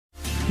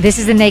This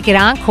is the Naked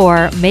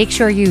Encore. Make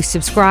sure you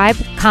subscribe,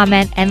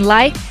 comment, and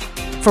like.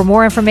 For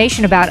more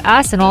information about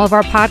us and all of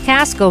our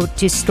podcasts, go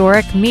to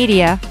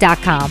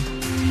storicmedia.com.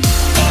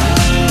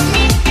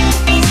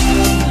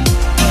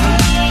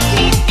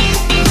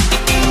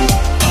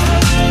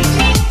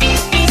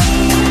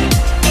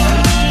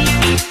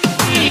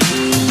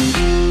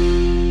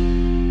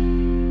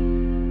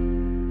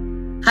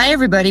 Hi,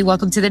 everybody.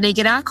 Welcome to the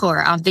Naked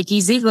Encore. I'm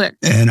Vicki Ziegler.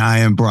 And I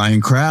am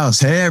Brian Krause.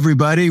 Hey,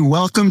 everybody.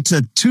 Welcome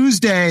to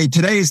Tuesday.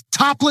 Today is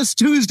Topless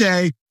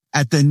Tuesday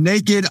at the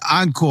Naked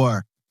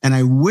Encore. And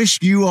I wish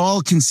you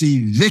all can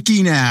see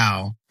Vicki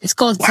now. It's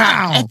called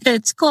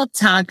It's called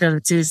Taco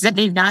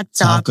Tuesday, not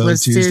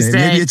Topless Tuesday.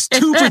 Maybe it's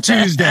two for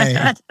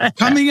Tuesday.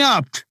 Coming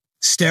up,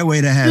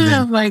 Stairway to Heaven.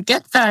 Oh my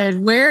God.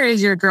 Where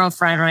is your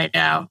girlfriend right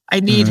now?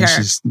 I need her.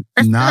 She's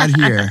not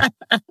here.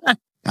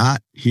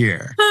 Not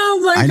here.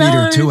 Oh my God. I need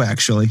her too,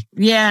 actually.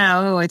 Yeah.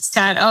 Oh, it's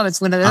sad. Oh,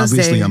 it's one of those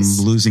Obviously, days.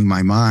 I'm losing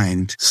my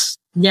mind.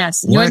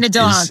 Yes. You and the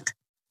dog.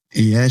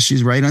 Yeah,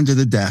 she's right under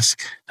the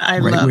desk.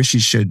 Where she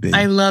should be.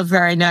 I love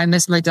her. I know. I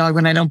miss my dog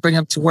when I don't bring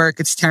up to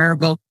work. It's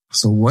terrible.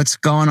 So what's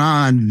going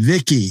on?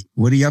 Vicki,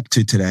 what are you up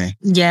to today?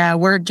 Yeah,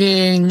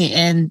 working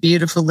in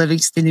beautiful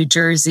Livingston, New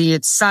Jersey.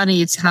 It's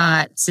sunny. It's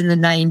hot. It's in the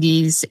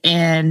 90s.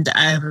 And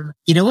I'm,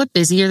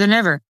 busier than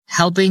ever,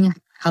 helping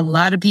a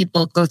lot of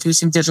people go through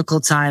some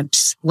difficult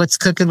times. What's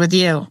cooking with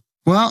you?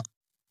 Well,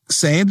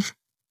 same.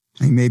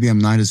 Maybe I'm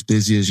not as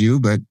busy as you,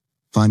 but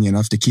funny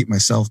enough to keep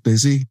myself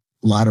busy.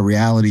 A lot of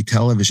reality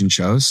television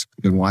shows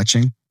I've been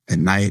watching at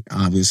night,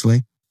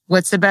 obviously.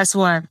 What's the best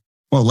one?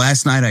 Well,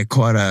 last night I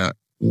caught a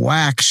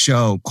whack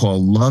show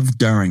called Love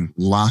During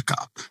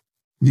Lockup. Have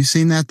you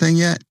seen that thing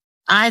yet?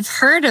 I've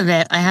heard of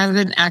it. I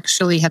haven't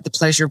actually had the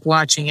pleasure of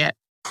watching it.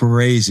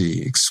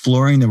 Crazy.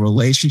 Exploring the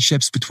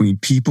relationships between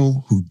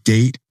people who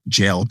date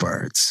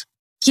jailbirds.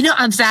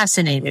 I'm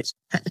fascinated,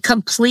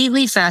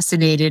 completely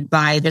fascinated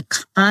by the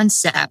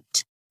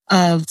concept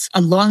of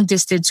a long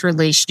distance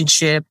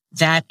relationship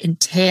that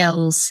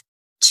entails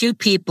two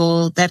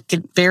people that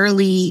can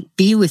barely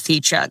be with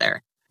each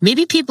other.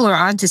 Maybe people are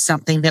onto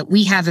something that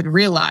we haven't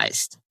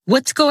realized.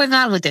 What's going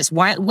on with this?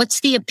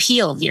 What's the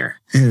appeal here?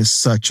 It is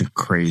such a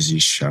crazy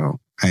show.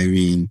 I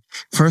mean,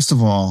 first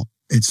of all,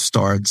 it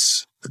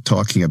starts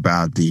talking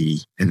about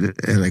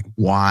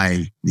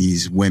why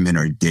these women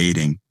are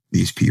dating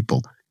these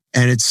people.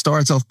 And it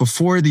starts off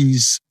before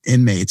these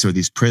inmates or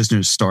these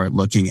prisoners start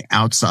looking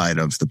outside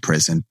of the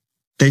prison.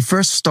 They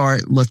first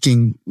start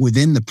looking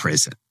within the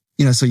prison.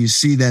 So you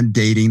see them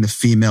dating the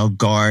female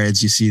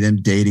guards. You see them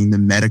dating the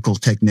medical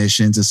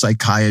technicians, the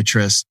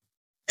psychiatrists.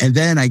 And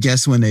then I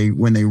guess when they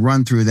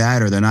run through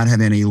that or they're not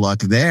having any luck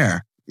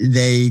there,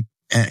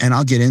 and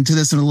I'll get into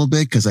this in a little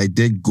bit because I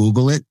did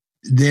Google it.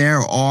 There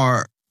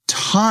are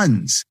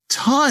tons,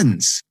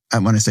 I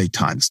want to say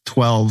tons,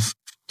 12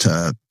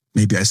 to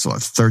maybe I saw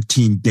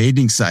 13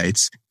 dating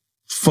sites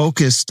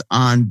focused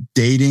on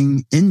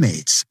dating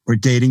inmates or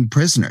dating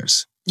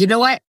prisoners. You know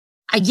what?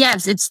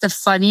 Yes, it's the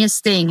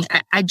funniest thing.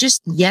 I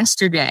just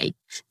yesterday,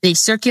 they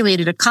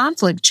circulated a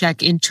conflict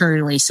check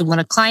internally. So when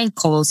a client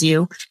calls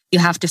you, you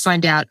have to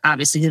find out,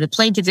 obviously, who the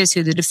plaintiff is,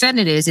 who the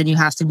defendant is, and you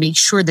have to make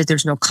sure that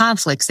there's no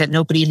conflicts, that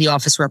nobody in the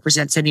office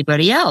represents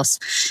anybody else.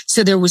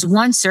 So there was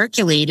one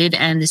circulated,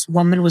 and this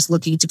woman was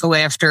looking to go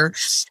after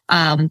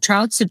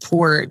child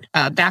support,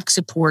 back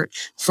support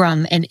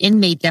from an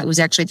inmate that was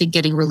actually, I think,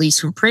 getting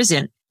released from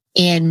prison.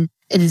 And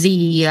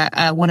the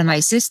one of my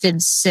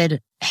assistants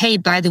said, "Hey,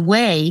 by the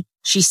way,"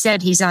 she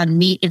said, "he's on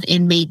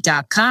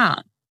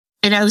meetaninmate.com."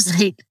 And I was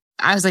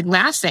like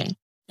laughing.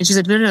 And she's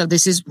like, no,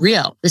 this is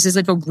real. This is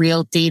like a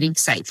real dating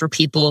site for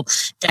people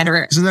that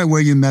are. Isn't that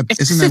where you met Bill?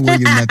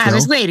 I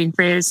was waiting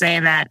for you to say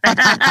that.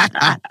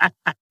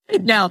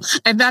 No,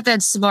 I'm not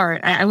that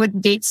smart. I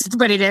wouldn't date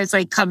somebody that's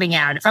like coming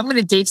out. If I'm going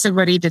to date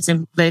somebody that's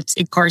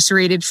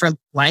incarcerated for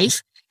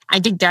life, I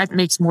think that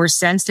makes more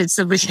sense than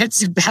somebody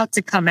that's about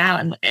to come out.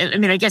 And I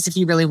mean, I guess if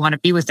you really want to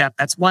be with them,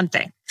 that's one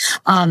thing.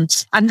 I'm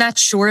not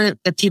sure that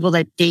the people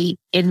that date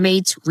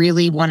inmates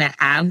really want to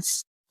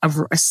have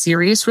a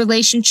serious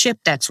relationship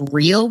that's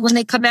real when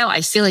they come out.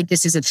 I feel like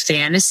this is a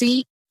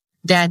fantasy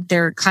that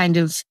they're kind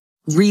of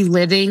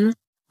reliving,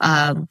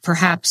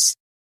 perhaps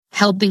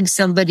helping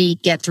somebody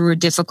get through a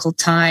difficult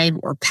time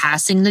or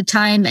passing the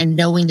time and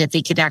knowing that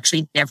they could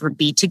actually never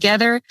be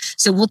together.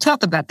 So we'll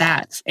talk about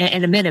that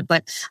in a minute.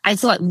 But I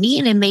thought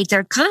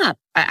meetaninmate.com,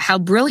 how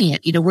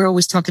brilliant. We're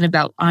always talking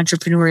about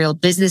entrepreneurial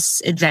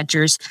business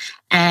adventures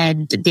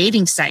and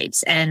dating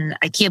sites. And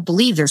I can't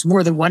believe there's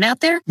more than one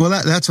out there. Well,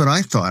 that's what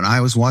I thought. I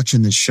was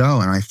watching this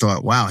show and I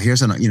thought, wow,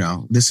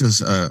 this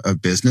is a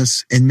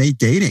business, inmate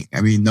dating.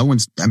 I mean,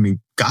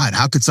 God,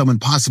 how could someone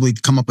possibly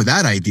come up with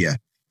that idea?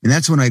 And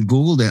that's when I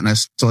Googled it and I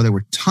saw there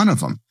were a ton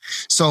of them.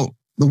 So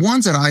the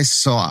ones that I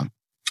saw, and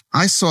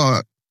I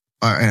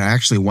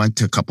actually went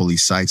to a couple of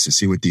these sites to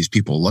see what these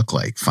people look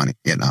like, funny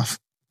enough.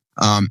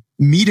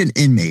 Meet an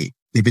Inmate.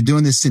 They've been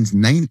doing this since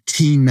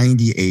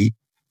 1998.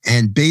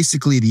 And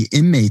basically the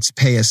inmates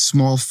pay a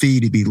small fee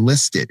to be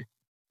listed.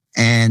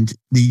 And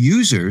the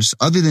users,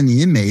 other than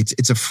the inmates,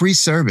 it's a free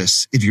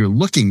service if you're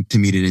looking to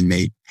meet an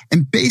inmate.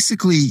 And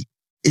basically,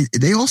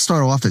 they all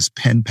start off as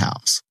pen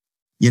pals.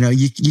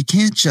 You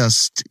can't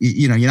just,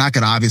 you're not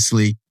going to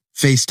obviously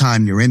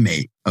FaceTime your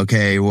inmate,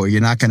 okay? Or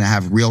you're not going to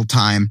have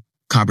real-time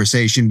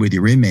conversation with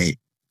your inmate.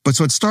 But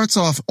so it starts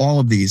off all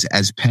of these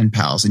as pen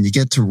pals, and you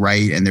get to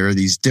write, and there are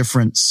these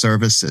different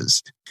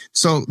services.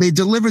 So they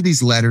deliver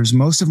these letters.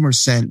 Most of them are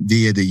sent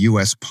via the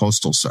U.S.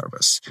 Postal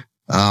Service.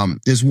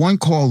 There's one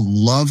called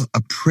Love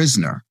a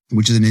Prisoner,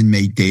 which is an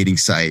inmate dating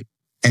site.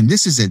 And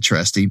this is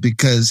interesting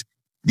because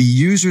the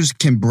users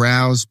can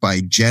browse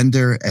by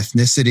gender,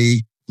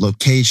 ethnicity,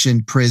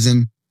 location,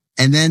 prison,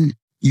 and then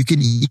you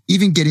can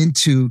even get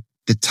into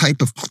the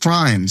type of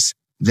crimes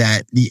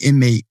that the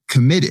inmate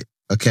committed.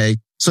 Okay.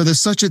 So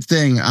there's such a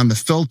thing on the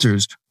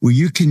filters where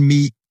you can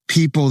meet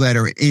people that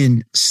are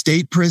in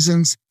state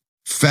prisons,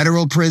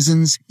 federal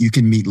prisons. You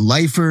can meet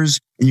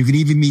lifers, and you can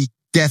even meet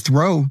death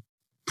row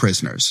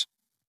prisoners.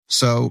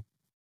 So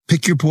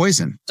pick your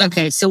poison.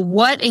 Okay, so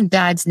what in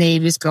God's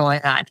name is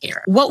going on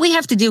here? What we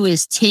have to do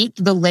is take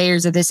the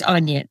layers of this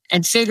onion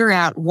and figure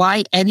out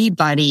why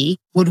anybody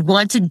would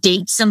want to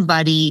date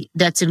somebody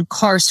that's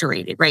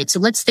incarcerated, right? So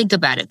let's think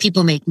about it.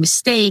 People make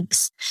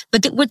mistakes,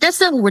 but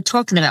that's not what we're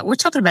talking about. We're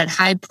talking about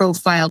high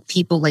profile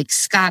people like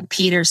Scott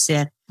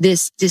Peterson,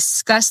 this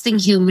disgusting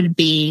human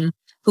being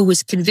who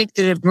was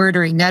convicted of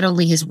murdering not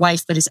only his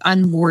wife, but his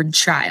unborn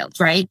child,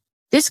 right?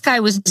 This guy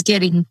was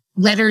getting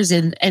letters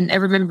and I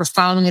remember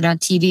following it on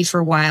TV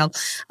for a while.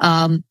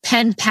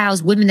 Pen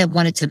pals, women that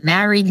wanted to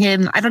marry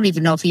him. I don't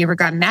even know if he ever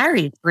got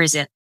married in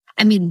prison.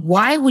 I mean,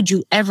 why would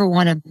you ever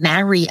want to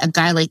marry a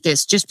guy like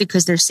this just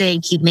because they're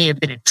saying he may have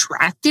been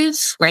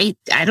attractive, right?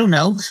 I don't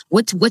know.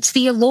 What's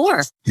the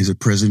allure? He's a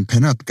prison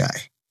pinup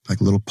guy,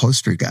 like a little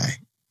poster guy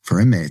for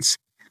inmates.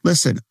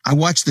 Listen, I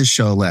watched this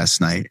show last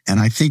night and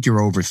I think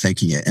you're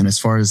overthinking it. And as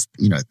far as,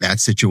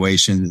 that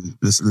situation,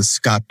 the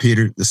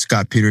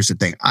Scott Peterson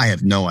thing, I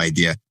have no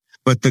idea.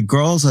 But the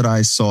girls that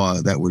I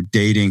saw that were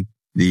dating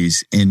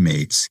these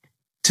inmates,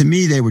 to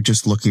me, they were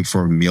just looking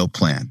for a meal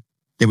plan.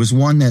 There was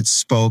one that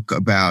spoke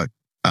about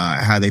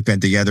how they've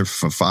been together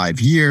for 5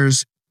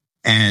 years.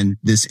 And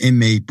this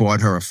inmate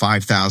bought her a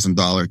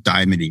 $5,000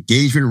 diamond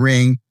engagement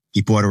ring.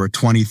 He bought her a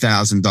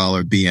 $20,000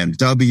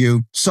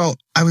 BMW. So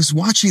I was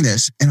watching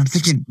this and I'm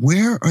thinking,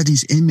 where are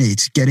these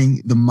inmates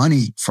getting the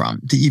money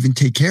from to even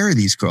take care of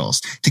these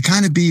girls, to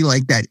kind of be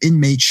like that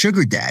inmate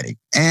sugar daddy?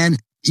 And,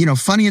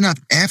 funny enough,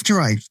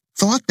 after I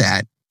thought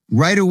that,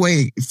 right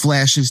away it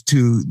flashes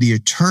to the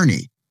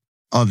attorney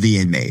of the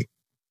inmate.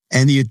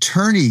 And the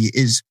attorney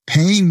is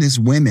paying this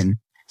woman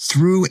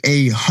through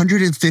a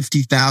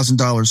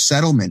 $150,000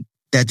 settlement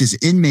that this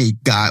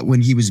inmate got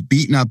when he was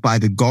beaten up by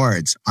the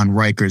guards on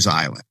Rikers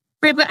Island.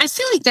 Right, but I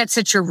feel like that's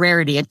such a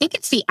rarity. I think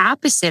it's the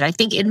opposite. I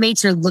think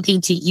inmates are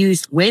looking to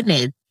use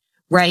women,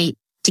 right,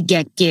 to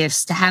get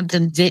gifts, to have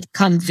them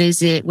come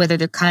visit, whether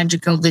they're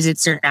conjugal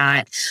visits or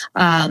not,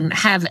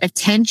 have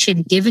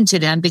attention given to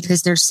them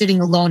because they're sitting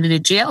alone in a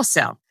jail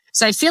cell.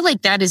 So I feel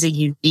like that is a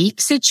unique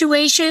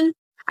situation.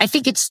 I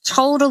think it's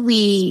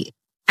totally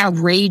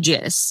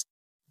outrageous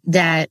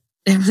that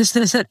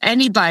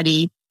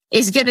anybody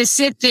is going to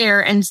sit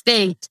there and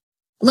think,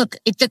 look,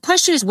 if the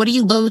question is, what are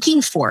you looking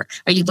for?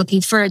 Are you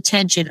looking for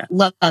attention,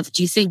 love?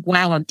 Do you think,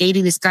 wow, I'm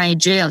dating this guy in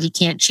jail, he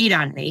can't cheat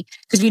on me?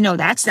 Because we know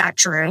that's not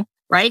true,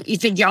 right? You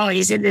think,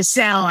 he's in the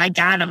cell, I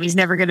got him, he's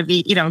never going to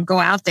be, go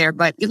out there.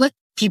 But you look,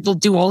 people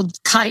do all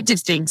kinds of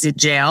things in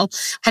jail.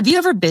 Have you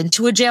ever been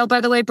to a jail, by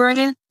the way,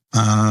 Brian?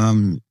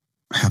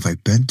 Have I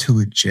been to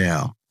a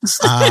jail?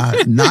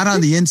 Not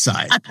on the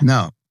inside.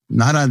 No.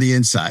 Not on the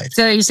inside.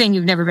 So you're saying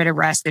you've never been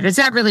arrested. It's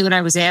not really what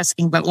I was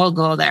asking, but we'll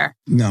go there.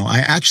 No, I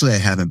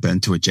haven't been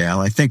to a jail.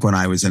 I think when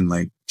I was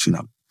in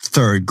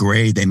third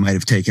grade, they might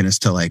have taken us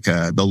to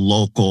the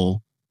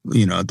local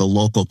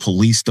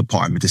police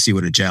department to see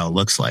what a jail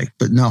looks like.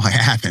 But no, I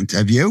haven't.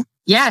 Have you?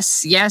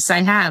 Yes,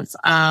 I have.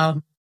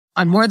 On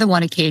more than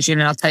one occasion,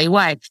 and I'll tell you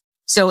why.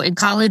 So in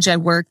college, I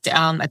worked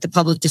at the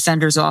public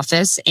defender's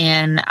office,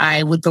 and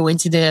I would go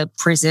into the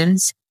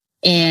prisons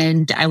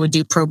and I would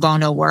do pro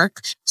bono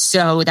work.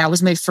 So that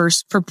was my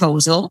first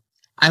proposal.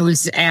 I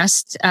was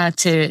asked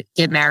to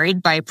get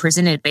married by a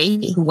prison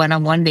inmate who went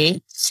on one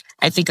date.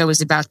 I think I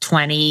was about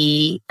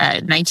 19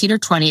 or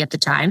 20 at the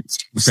time.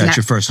 Was that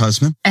your first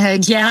husband?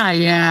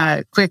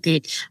 Yeah,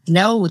 quickly.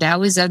 No, that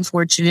was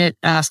unfortunate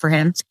for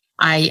him.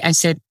 I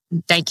said,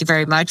 thank you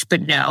very much,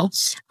 but no.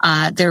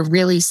 They're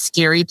really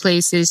scary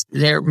places.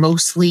 They're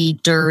mostly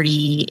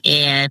dirty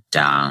and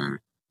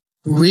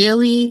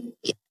really...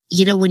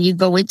 when you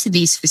go into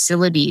these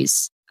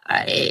facilities,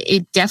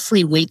 it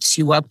definitely wakes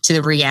you up to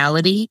the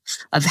reality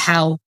of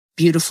how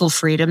beautiful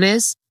freedom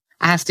is.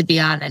 I have to be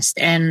honest.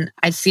 And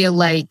I feel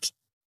like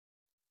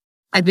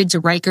I've been to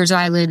Rikers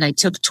Island. I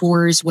took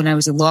tours when I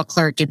was a law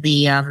clerk in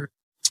the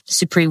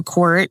Supreme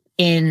Court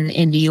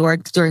in New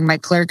York during my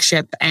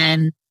clerkship.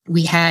 And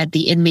we had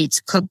the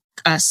inmates cook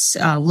us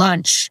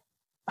lunch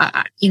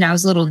I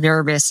was a little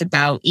nervous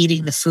about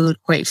eating the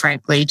food, quite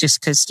frankly, just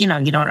because, you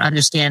don't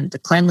understand the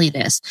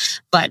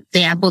cleanliness, but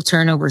the apple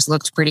turnovers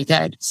looked pretty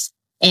good.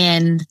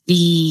 And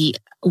the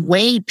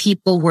way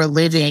people were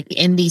living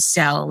in these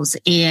cells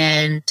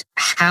and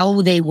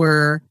how they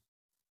were,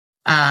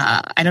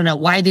 I don't know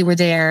why they were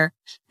there.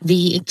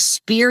 The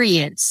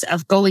experience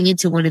of going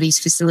into one of these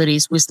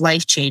facilities was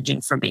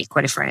life-changing for me,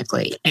 quite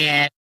frankly.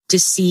 And to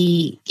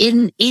see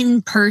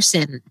in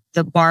person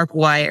the barbed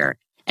wire,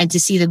 and to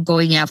see them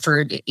going out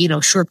for,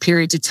 short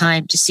periods of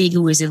time, to see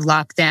who was in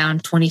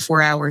lockdown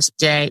 24 hours a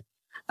day.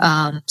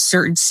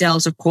 Certain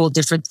cells are called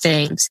different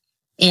things.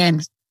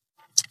 And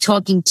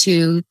talking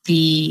to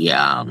the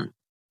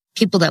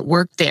people that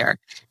work there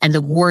and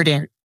the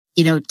warden,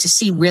 to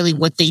see really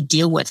what they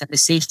deal with and the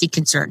safety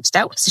concerns.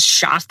 That was a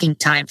shocking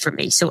time for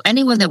me. So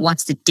anyone that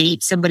wants to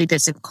date somebody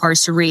that's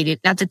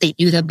incarcerated, not that they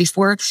knew them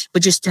before,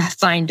 but just to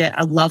find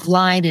a love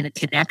line and a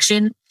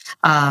connection,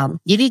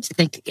 you need to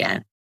think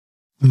again.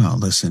 No,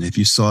 listen, if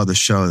you saw the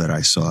show that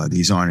I saw,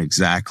 these aren't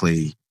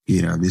exactly,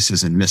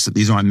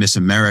 these aren't Miss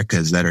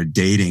Americas that are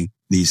dating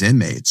these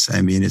inmates.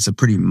 I mean, it's a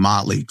pretty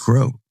motley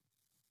crew.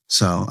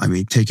 So,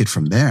 take it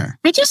from there.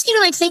 I just,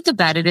 I think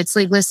about it. It's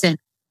like, listen,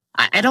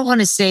 I don't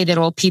want to say that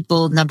all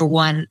people, number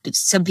one,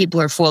 some people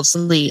are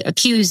falsely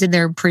accused and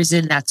they're in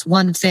prison. That's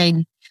one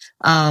thing.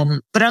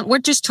 But we're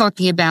just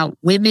talking about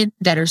women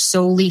that are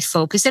solely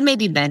focused, and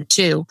maybe men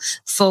too,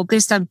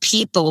 focused on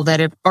people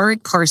that are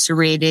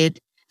incarcerated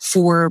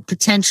for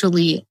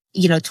potentially,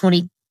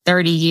 20,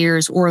 30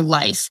 years or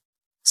life.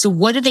 So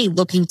what are they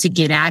looking to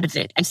get out of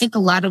it? I think a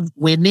lot of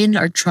women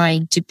are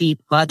trying to be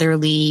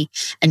motherly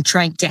and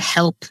trying to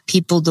help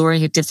people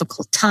during a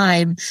difficult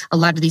time. A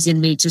lot of these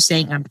inmates are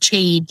saying, I'm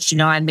changed.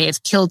 I may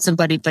have killed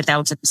somebody, but that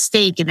was a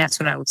mistake. And that's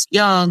when I was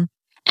young.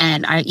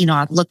 And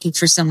I'm looking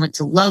for someone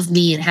to love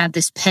me and have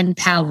this pen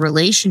pal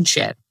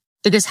relationship.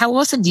 Because how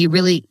often do you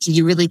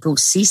really go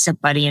see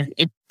somebody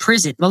in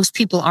prison? Most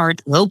people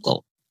aren't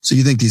local. So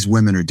you think these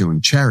women are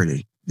doing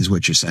charity, is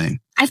what you're saying?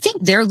 I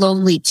think they're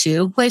lonely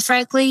too, quite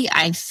frankly.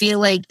 I feel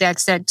like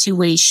that's that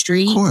two-way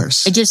street. Of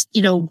course. I just,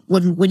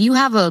 when you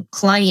have a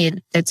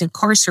client that's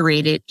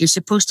incarcerated, you're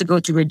supposed to go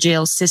through a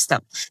jail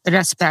system. They're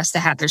not supposed to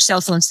have their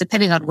cell phones,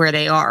 depending on where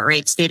they are,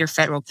 right? State or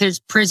federal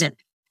prison.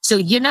 So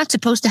you're not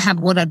supposed to have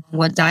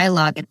one-on-one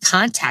dialogue and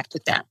contact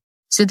with them.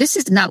 So this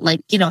is not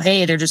like,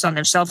 hey, they're just on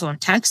their cell phone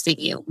texting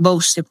you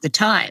most of the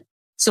time.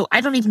 So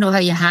I don't even know how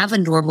you have a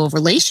normal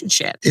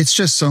relationship. It's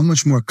just so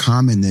much more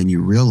common than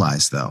you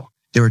realize, though.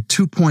 There are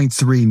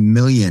 2.3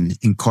 million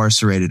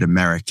incarcerated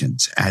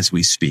Americans as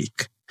we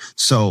speak.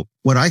 So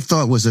what I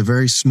thought was a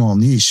very small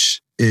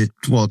niche, it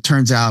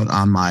turns out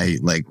on my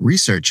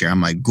research here, on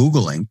my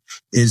Googling,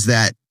 is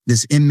that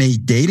this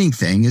inmate dating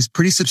thing is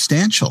pretty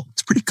substantial.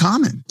 It's pretty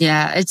common.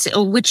 Yeah, it's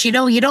which you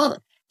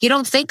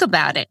don't think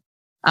about it.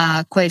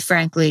 Quite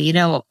frankly,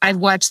 I've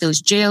watched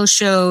those jail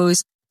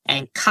shows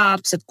and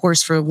Cops, of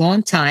course, for a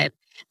long time.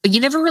 But you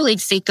never really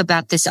think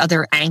about this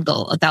other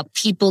angle about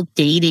people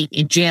dating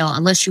in jail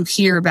unless you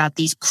hear about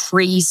these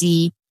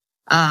crazy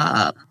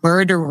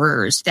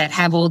murderers that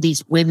have all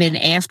these women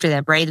after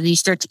them, right? And you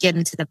start to get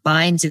into the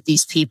minds of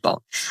these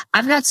people.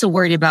 I'm not so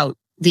worried about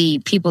the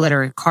people that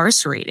are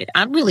incarcerated.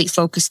 I'm really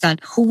focused on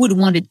who would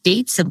want to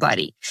date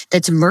somebody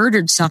that's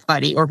murdered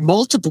somebody or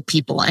multiple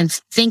people and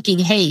thinking,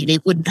 hey, they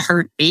wouldn't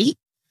hurt me.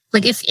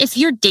 Like if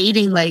you're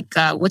dating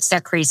what's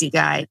that crazy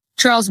guy?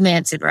 Charles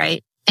Manson,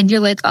 right? And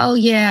you're like, oh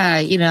yeah,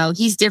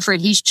 he's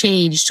different. He's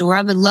changed, or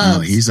I'm in love.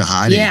 Oh, he's a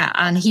hottie. Yeah.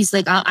 And he's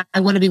like, I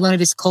want to be one of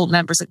his cult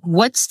members. Like,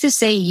 what's to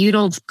say you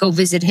don't go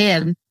visit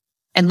him?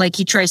 And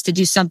he tries to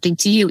do something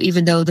to you,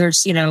 even though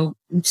there's,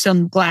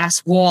 some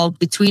glass wall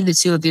between the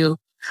two of you,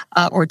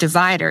 or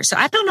divider. So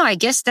I don't know. I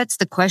guess that's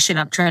the question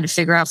I'm trying to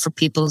figure out for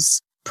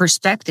people's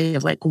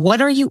perspective. Like, what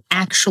are you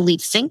actually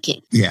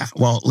thinking? Yeah.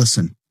 Well,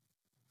 listen,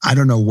 I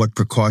don't know what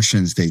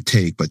precautions they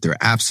take, but they're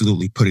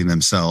absolutely putting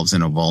themselves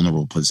in a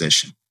vulnerable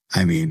position.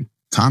 I mean,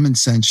 common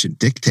sense should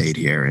dictate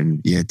here. And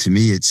yeah, to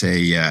me, it's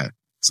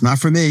not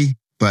for me,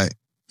 but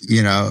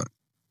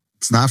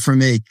it's not for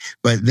me.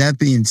 But that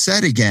being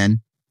said,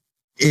 again,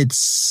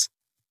 it's,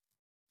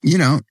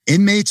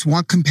 inmates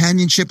want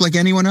companionship like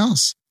anyone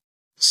else.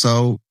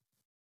 So,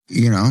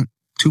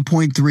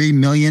 2.3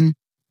 million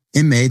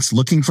inmates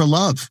looking for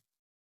love.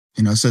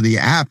 So the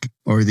app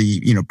or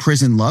the,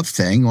 prison love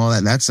thing,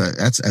 well, that's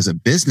as a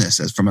business,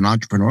 as from an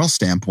entrepreneurial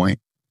standpoint,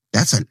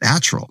 that's a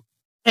natural.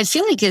 I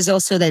feel like there's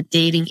also that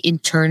dating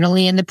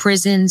internally in the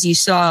prisons. We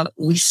saw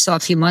a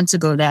few months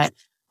ago that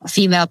a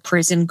female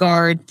prison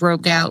guard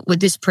broke out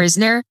with this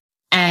prisoner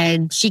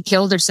and she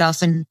killed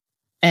herself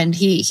and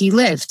he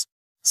lived.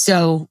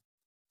 So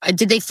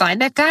did they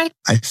find that guy?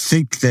 I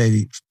think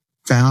they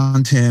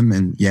found him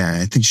and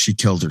I think she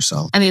killed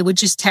herself. I mean,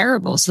 which is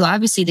terrible. So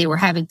obviously they were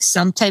having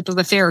some type of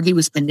affair, or he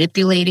was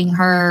manipulating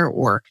her,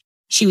 or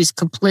she was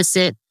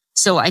complicit.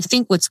 So I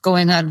think what's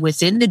going on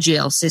within the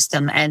jail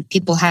system and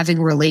people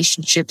having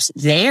relationships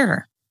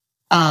there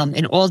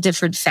in all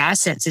different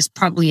facets is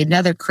probably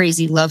another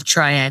crazy love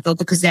triangle,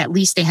 because at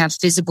least they have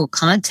physical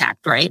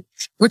contact, right?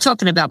 We're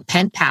talking about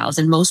pen pals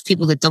and most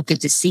people that don't get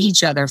to see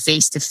each other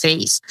face to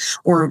face,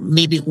 or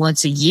maybe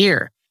once a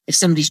year if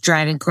somebody's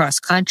driving cross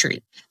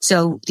country.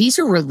 So these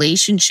are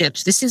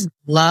relationships. This is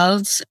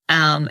love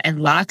and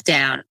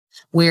lockdown,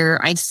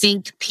 where I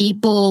think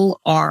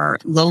people are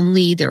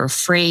lonely, they're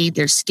afraid,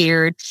 they're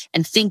scared,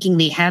 and thinking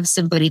they have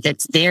somebody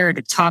that's there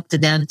to talk to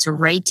them, to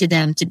write to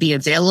them, to be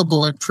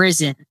available in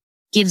prison,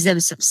 gives them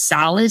some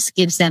solace,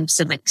 gives them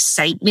some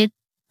excitement,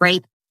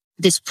 right?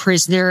 This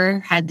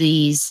prisoner had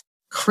these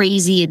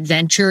crazy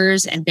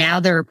adventures, and now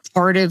they're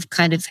part of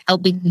kind of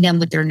helping them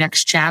with their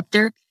next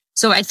chapter.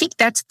 So I think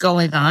that's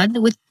going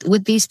on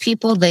with these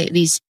people,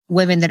 these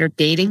women that are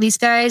dating these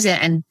guys,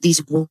 and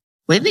these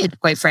women,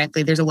 quite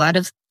frankly. There's a lot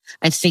of,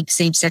 I think,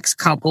 same-sex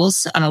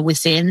couples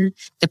within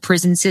the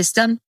prison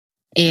system.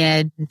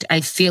 And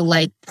I feel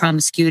like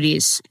promiscuity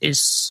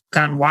is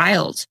gone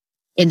wild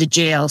in the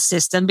jail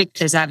system,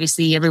 because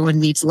obviously everyone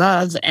needs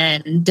love,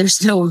 and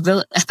there's no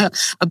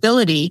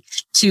ability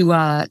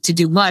to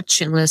do much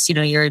unless,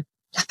 you're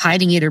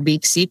hiding it or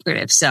being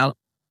secretive. So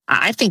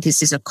I think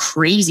this is a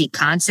crazy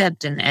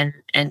concept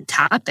and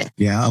topic.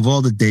 Yeah. Of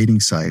all the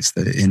dating sites,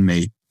 the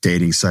inmate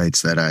dating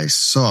sites that I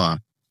saw,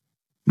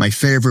 my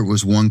favorite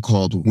was one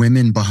called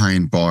Women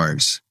Behind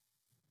Bars.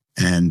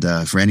 And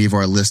for any of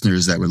our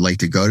listeners that would like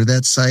to go to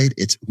that site,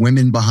 it's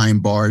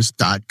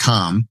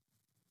womenbehindbars.com.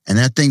 And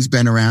that thing's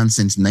been around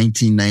since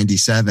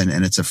 1997,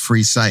 and it's a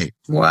free site.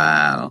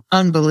 Wow.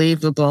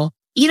 Unbelievable.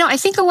 I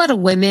think a lot of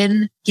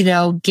women,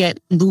 get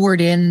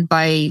lured in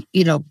by,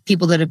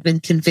 people that have been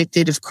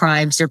convicted of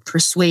crimes. They're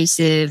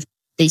persuasive.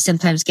 They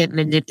sometimes get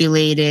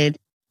manipulated.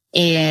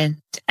 And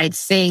I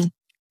think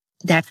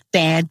that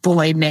bad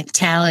boy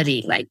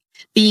mentality, like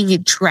being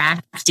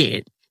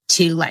attracted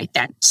to like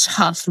that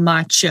tough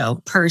macho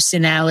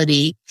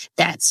personality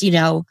that's,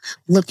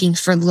 looking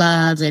for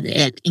love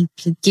and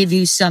can give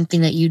you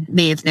something that you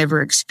may have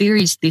never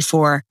experienced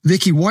before.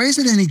 Vicky, why is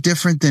it any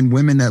different than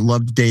women that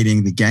love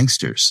dating the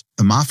gangsters,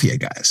 the mafia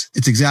guys?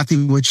 It's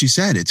exactly what you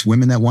said. It's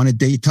women that want to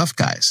date tough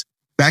guys.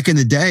 Back in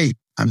the day,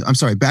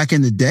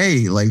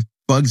 like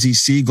Bugsy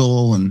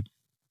Siegel and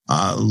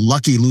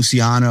Lucky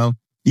Luciano,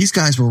 these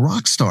guys were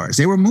rock stars.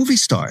 They were movie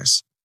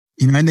stars,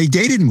 and they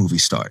dated movie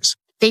stars.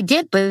 They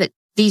did, but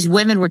these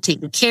women were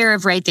taken care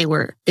of, right? They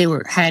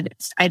had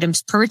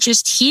items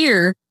purchased.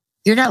 Here,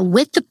 you're not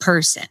with the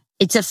person.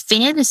 It's a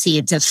fantasy.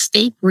 It's a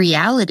fake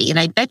reality. And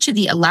I bet you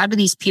a lot of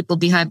these people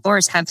behind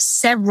bars have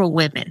several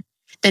women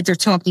that they're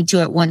talking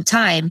to at one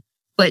time,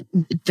 but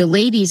the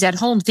ladies at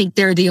home think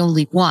they're the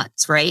only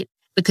ones, right?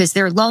 Because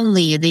they're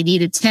lonely and they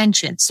need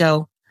attention.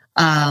 So,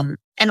 and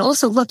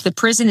also look, the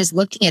prison is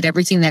looking at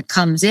everything that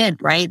comes in,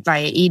 right?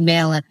 Via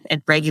email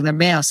and regular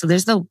mail. So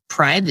there's no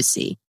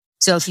privacy.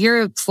 So if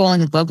you're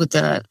falling in love with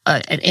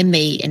an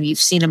inmate and you've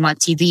seen him on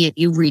TV and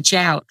you reach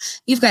out,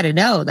 you've got to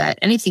know that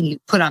anything you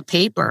put on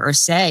paper or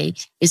say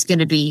is going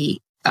to be,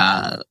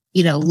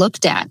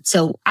 looked at.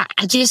 So I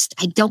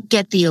don't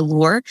get the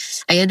allure.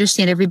 I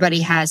understand everybody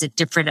has a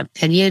different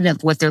opinion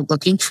of what they're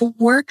looking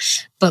for,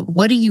 but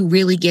what are you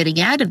really getting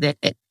out of it?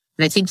 And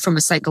I think from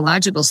a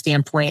psychological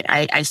standpoint,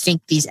 I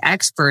think these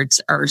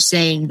experts are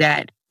saying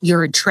that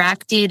you're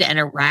attracted and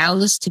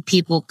aroused to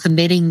people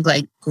committing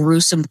like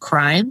gruesome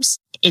crimes.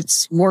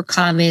 It's more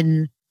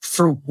common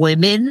for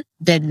women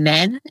than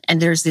men.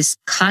 And there's this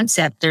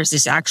concept, there's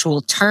this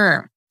actual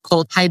term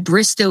called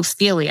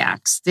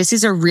hybristophiliacs. This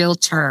is a real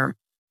term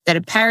that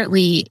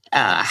apparently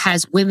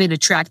has women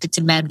attracted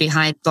to men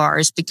behind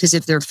bars because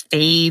of their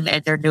fame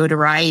and their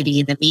notoriety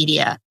in the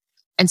media.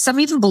 And some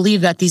even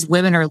believe that these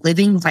women are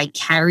living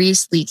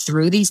vicariously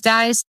through these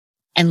guys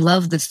and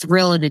love the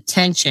thrill and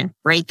attention,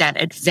 right?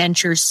 That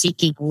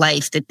adventure-seeking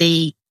life that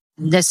they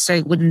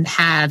necessarily wouldn't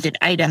have in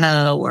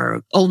Idaho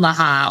or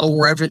Omaha or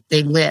wherever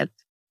they live.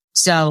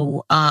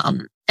 So,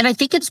 and I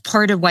think it's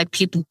part of why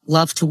people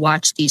love to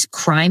watch these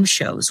crime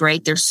shows,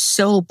 right? They're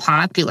so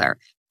popular.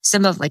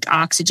 Some of like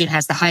Oxygen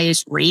has the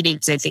highest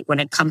ratings, I think, when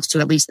it comes to,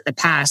 at least in the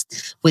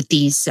past, with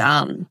these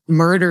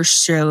murder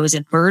shows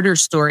and murder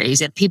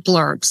stories. And people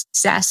are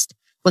obsessed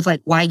with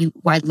like why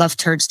love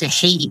turns to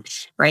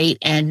hate, right?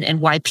 And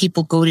why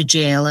people go to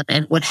jail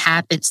and what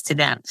happens to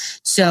them.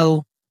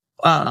 So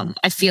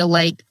I feel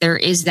like there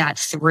is that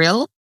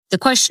thrill. The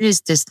question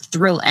is, does the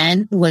thrill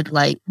end when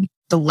like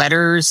the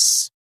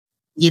letters,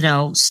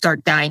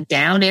 start dying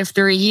down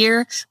after a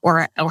year,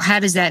 or how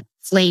does that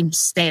flame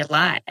stay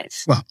alive?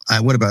 Well,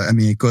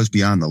 it goes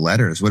beyond the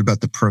letters. What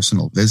about the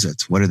personal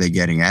visits? What are they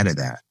getting out of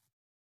that?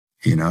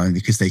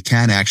 Because they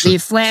can actually. Are you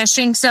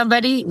flashing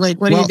somebody? Like,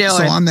 what are you doing?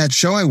 So on that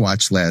show I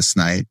watched last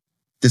night,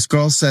 this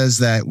girl says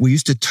that we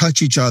used to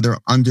touch each other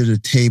under the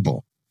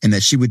table and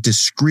that she would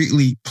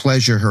discreetly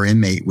pleasure her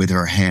inmate with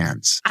her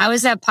hands. How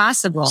is that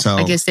possible? So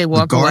I guess they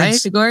walk away,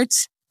 the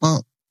guards?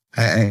 Well,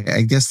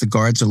 I guess the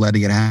guards are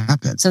letting it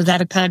happen. So is that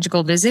a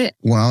conjugal visit?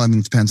 Well,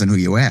 it depends on who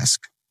you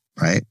ask,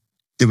 right?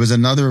 There was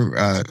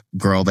another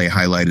girl they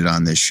highlighted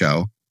on this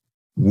show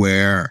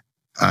where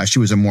she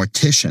was a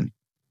mortician,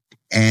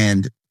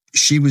 and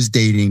she was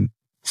dating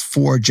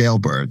 4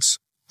 jailbirds.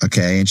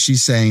 Okay. And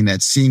she's saying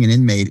that seeing an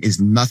inmate is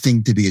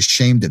nothing to be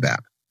ashamed about.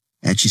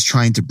 And she's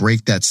trying to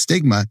break that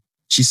stigma.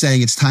 She's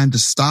saying it's time to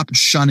stop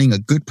shunning a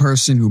good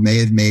person who may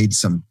have made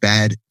some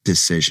bad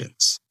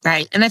decisions.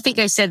 Right. And I think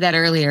I said that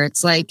earlier.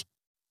 It's like,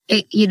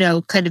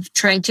 kind of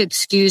trying to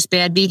excuse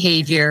bad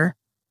behavior,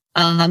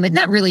 and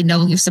not really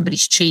knowing if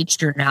somebody's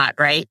changed or not,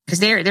 right? Because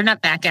they're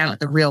not back out in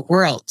the real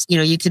world.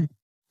 You could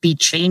be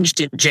changed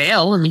in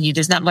jail. I mean,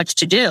 there's not much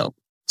to do.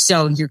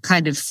 So you're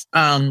kind of,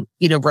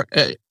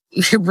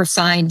 you're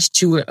refined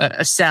to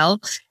a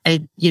cell,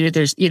 and,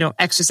 there's,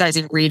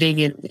 exercising,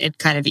 reading, and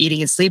kind of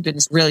eating and sleeping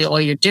is really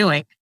all you're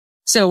doing.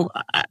 So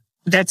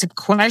that's a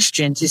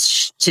question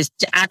to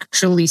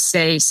actually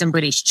say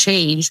somebody's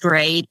changed,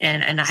 right?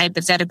 And a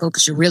hypothetical,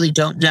 because you really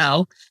don't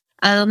know.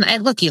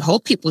 And look, you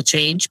hope people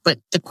change, but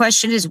the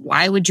question is,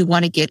 why would you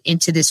want to get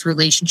into this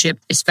relationship,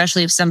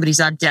 especially if somebody's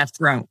on death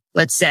row,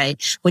 let's say,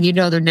 when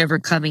they're never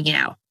coming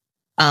out,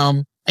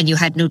 and you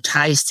had no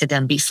ties to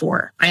them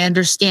before? I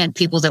understand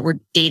people that were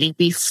dating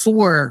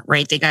before,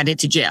 right? They got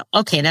into jail.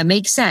 Okay, that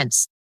makes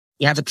sense.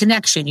 You have a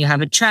connection. You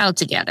have a child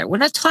together. We're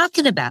not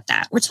talking about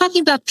that. We're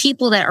talking about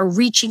people that are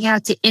reaching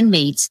out to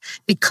inmates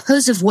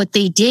because of what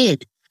they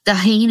did, the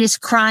heinous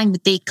crime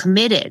that they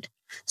committed.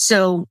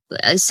 So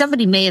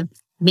somebody may have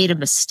made a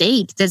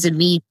mistake. Doesn't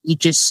mean you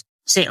just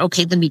say,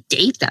 okay, let me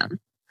date them.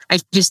 I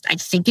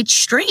think it's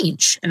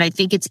strange, and I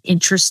think it's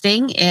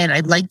interesting. And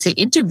I'd like to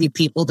interview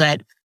people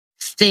that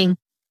think,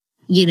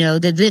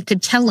 that they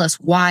could tell us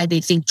why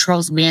they think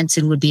Charles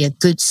Manson would be a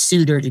good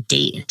suitor to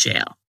date in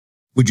jail.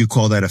 Would you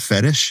call that a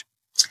fetish?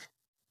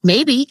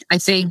 Maybe. I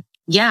think,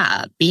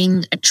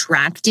 being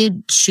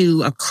attracted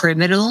to a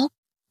criminal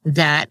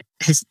that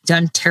has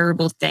done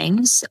terrible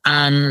things.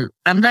 I'm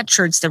not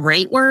sure it's the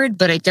right word,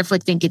 but I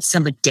definitely think it's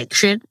some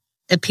addiction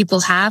that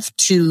people have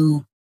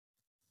to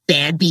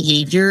bad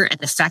behavior, and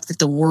the fact that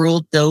the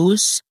world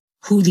knows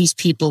who these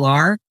people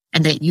are,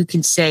 and that you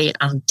can say,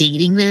 I'm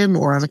dating them,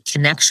 or I have a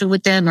connection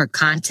with them, or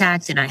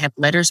contact, and I have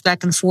letters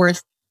back and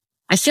forth.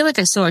 I feel like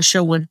I saw a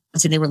show once,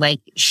 and they were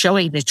like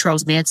showing the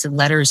Charles Manson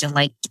letters, and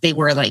like they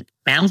were like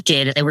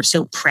mounted, and they were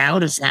so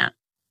proud of them.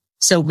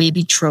 So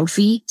maybe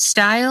trophy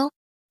style.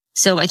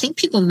 So I think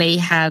people may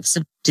have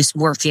some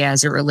dysmorphia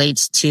as it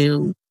relates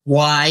to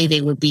why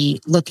they would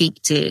be looking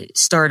to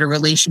start a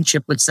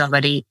relationship with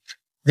somebody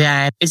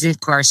that is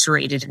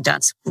incarcerated and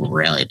done some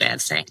really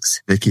bad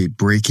things. Vicky,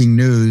 breaking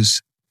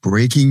news.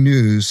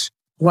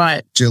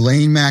 What?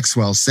 Ghislaine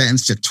Maxwell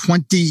sentenced to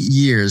 20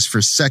 years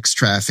for sex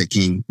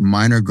trafficking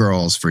minor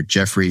girls for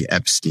Jeffrey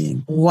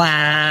Epstein.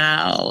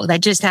 Wow.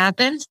 That just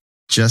happened?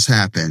 Just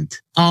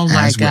happened. Oh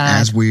my God.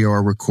 As we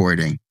are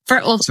recording.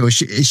 So is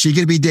she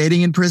going to be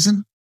dating in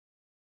prison?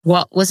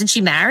 Well, wasn't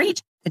she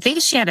married? I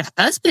think she had a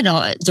husband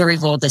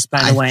during all this,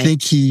 by the way. I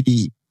think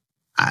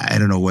I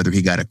don't know whether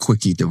he got a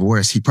quickie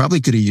divorce. He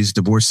probably could have used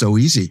divorce so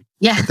easy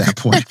at that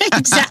point.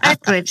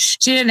 Exactly.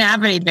 She didn't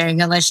have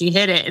anything unless she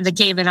hid it in the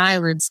Cayman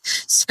Islands.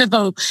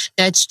 So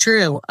that's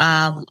true.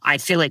 I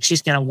feel like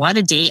she's going to want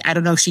to date. I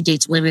don't know if she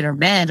dates women or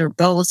men or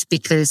both,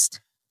 because,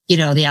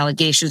 the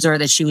allegations are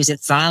that she was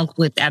involved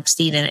with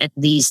Epstein and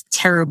these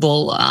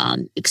terrible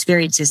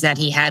experiences that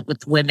he had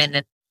with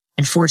women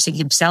and forcing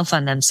himself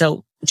on them.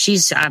 So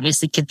she's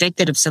obviously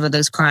convicted of some of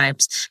those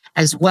crimes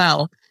as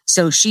well.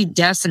 So she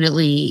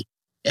definitely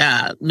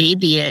may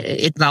be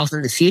involved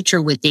in the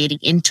future with dating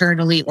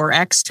internally or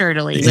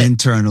externally.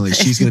 Internally.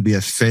 She's going to be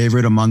a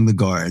favorite among the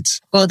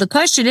guards. Well, the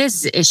question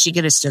is she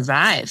going to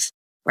survive?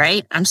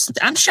 Right? I'm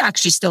shocked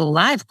she's still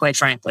alive, quite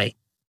frankly.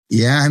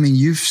 Yeah. I mean,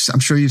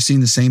 I'm sure you've seen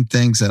the same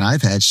things that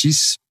I've had.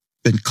 She's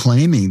been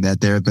claiming that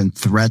there have been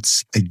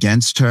threats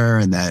against her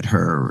and that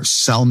her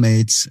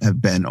cellmates have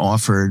been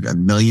offered $1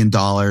 million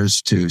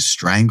to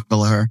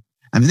strangle her.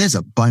 I mean, there's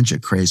a bunch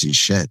of crazy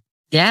shit.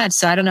 Yeah,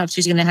 so I don't know if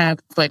she's going to have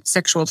like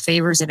sexual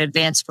favors in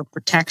advance for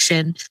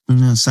protection.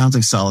 Sounds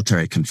like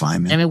solitary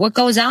confinement. I mean, what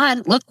goes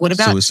on? Look, what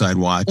about suicide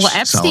watch? Well,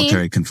 Epstein,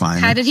 solitary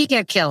confinement. How did he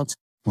get killed?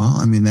 Well,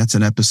 I mean, that's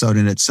an episode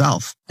in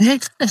itself.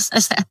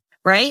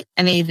 Right?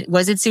 I mean,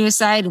 was it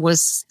suicide?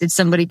 Did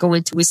somebody go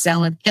into his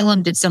cell and kill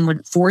him? Did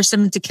someone force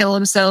him to kill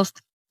himself?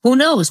 Who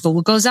knows? But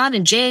what goes on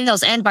in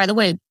jails? And by the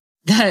way,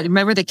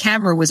 remember the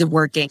camera wasn't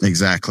working.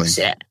 Exactly.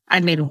 I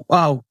mean,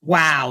 oh,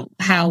 wow.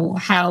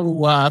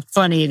 How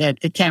funny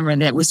that the camera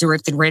that was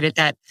directed right at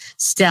that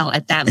cell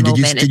at that moment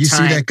in time. Did you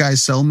see that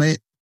guy's cellmate?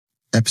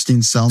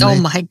 Epstein's cellmate? Oh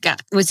my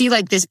God. Was he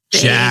like this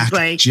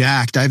big?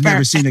 Jacked. I've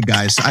never seen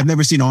I've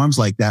never seen arms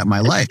like that in my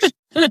life.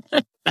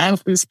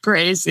 That was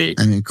crazy.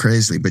 I mean,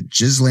 crazy. But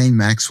Ghislaine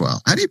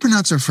Maxwell. How do you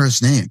pronounce her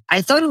first name?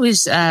 I thought it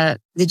was,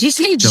 did you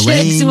say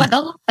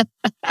Giswell? I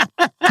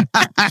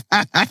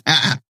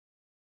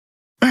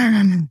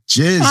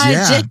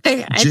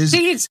think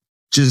it's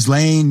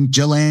Ghislaine.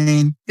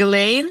 Ghislaine?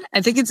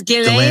 I think it's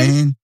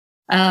Ghislaine.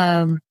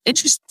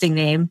 Interesting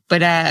name,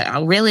 but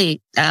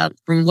really,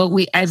 from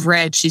what I've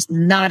read, she's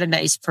not a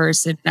nice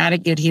person, not a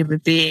good human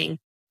being,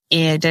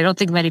 and I don't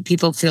think many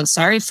people feel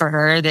sorry for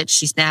her that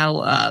she's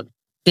now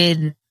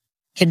been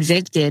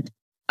convicted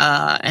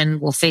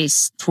and will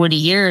face 20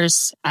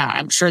 years.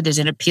 I'm sure there's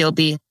an appeal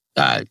being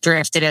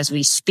drafted as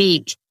we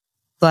speak.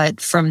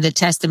 But from the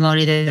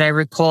testimony that I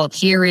recall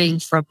hearing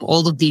from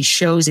all of these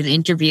shows and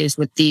interviews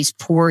with these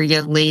poor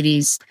young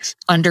ladies,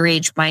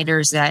 underage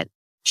minors that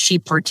she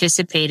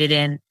participated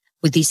in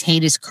with these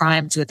heinous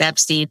crimes with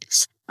Epstein,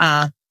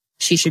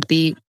 she should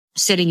be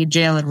sitting in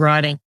jail and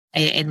rotting,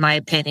 in my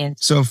opinion.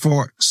 So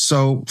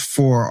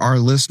for our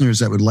listeners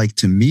that would like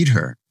to meet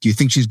her, do you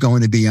think she's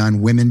going to be on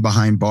Women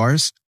Behind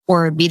Bars?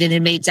 Or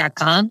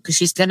meetaninmate.com, because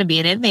she's going to be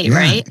an inmate,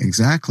 right?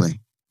 Exactly.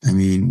 I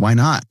mean, why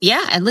not?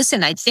 Yeah. And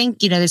listen, I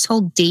think, this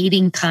whole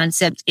dating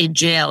concept in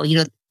jail,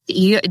 did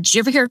you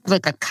ever hear of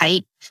like a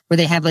kite where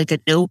they have like a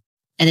note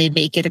and they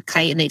make it a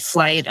kite and they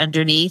fly it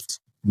underneath?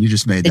 You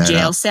just made the that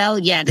jail up. cell.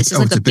 Yeah. This is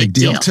like it's a big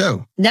deal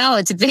too. No,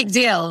 it's a big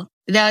deal.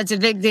 It's a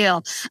big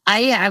deal.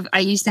 I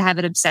used to have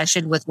an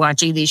obsession with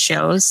watching these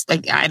shows.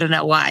 Like, I don't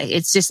know why.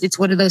 It's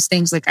one of those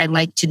things. Like, I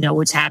like to know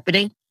what's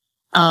happening.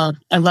 I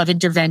love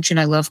intervention.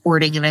 I love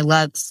hoarding, and I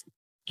love,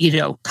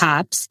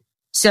 cops.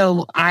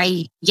 So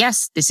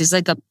yes, this is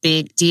like a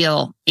big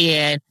deal.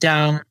 And,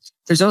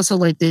 there's also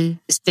like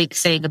this big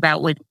thing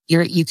about when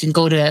you can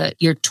go to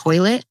your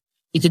toilet,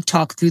 you can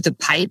talk through the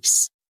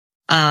pipes.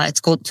 It's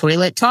called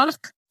toilet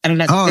talk. I don't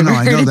know. Oh, no,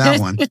 I know that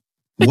one.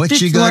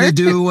 What you gonna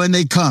do when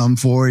they come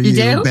for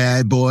you?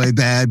 Bad boy,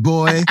 bad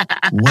boy.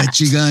 What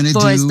you gonna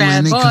do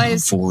when they come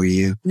for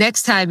you?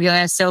 Next time you'll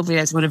ask Sophie,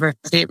 that's one of her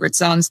favorite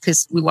songs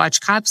because we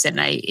watch Cops at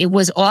night. It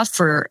was off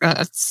for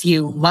a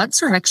few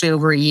months or actually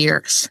over a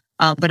year.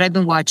 But I've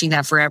been watching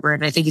that forever.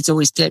 And I think it's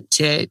always good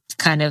to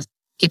kind of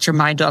get your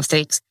mind off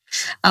things.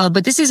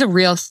 But this is a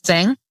real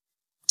thing.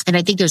 And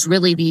I think there's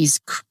really these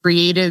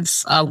creative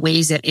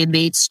ways that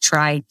inmates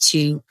try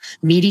to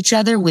meet each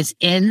other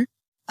within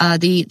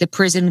the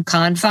prison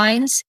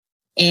confines.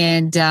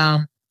 And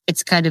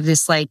it's kind of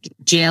this like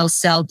jail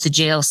cell to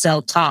jail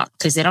cell talk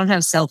because they don't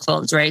have cell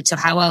phones, right? So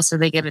how else are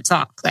they going to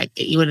talk? Like,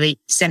 are they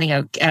sending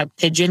a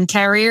pigeon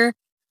carrier?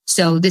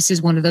 So this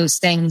is one of those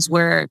things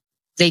where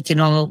they can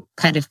all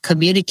kind of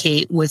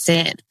communicate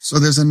within. So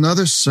there's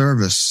another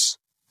service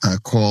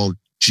called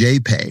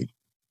JPay.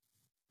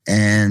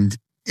 And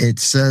it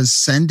says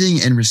sending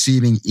and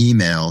receiving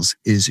emails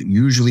is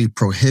usually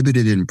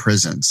prohibited in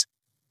prisons.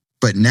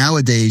 But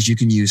nowadays you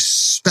can use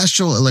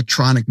special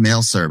electronic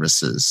mail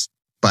services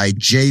by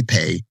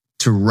JPay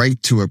to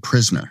write to a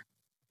prisoner.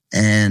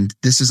 And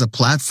this is a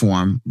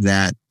platform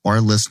that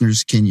our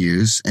listeners can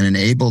use and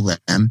enable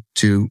them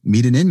to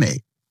meet an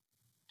inmate.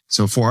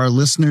 So for our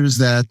listeners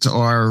that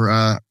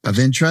are of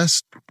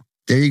interest,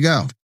 there you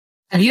go.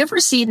 Have you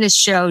ever seen this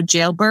show,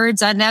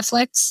 Jailbirds, on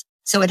Netflix?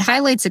 So it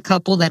highlights a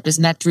couple that was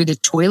met through the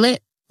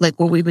toilet, like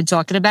what we've been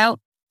talking about,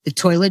 the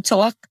toilet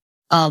talk.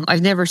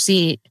 I've never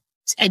seen it.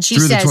 And she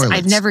says,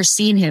 I've never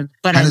seen him,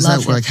 but I love him. How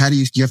does that work? How do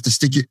you have to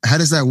stick how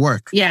does that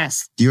work?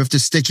 Yes. Do you have to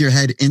stick your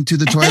head into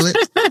the toilet?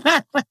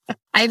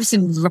 I have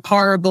some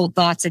horrible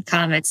thoughts and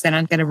comments that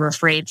I'm going to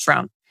refrain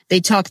from.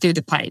 They talk through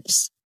the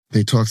pipes.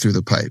 They talk through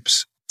the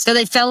pipes. So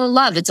they fell in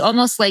love. It's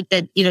almost like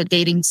that,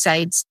 dating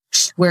sites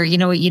where, you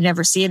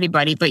never see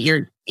anybody, but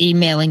you're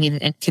emailing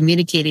and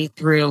communicating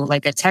through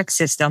like a text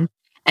system.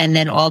 And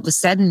then all of a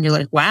sudden you're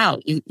like, wow,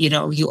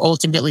 you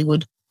ultimately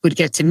would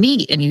get to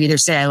meet and you either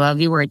say, I love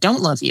you or I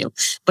don't love you,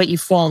 but you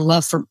fall in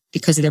love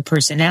because of their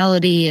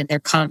personality and their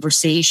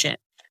conversation,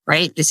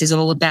 right? This is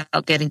all about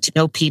getting to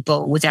know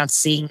people without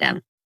seeing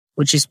them,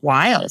 which is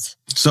wild.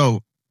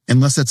 So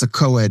unless it's a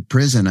co-ed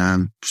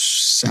prison,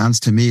 sounds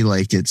to me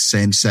like it's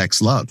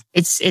same-sex love.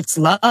 It's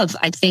love.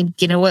 I think,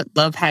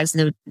 love has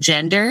no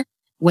gender.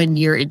 When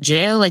you're in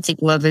jail, I think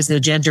love has no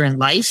gender in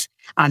life.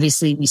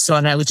 Obviously, we saw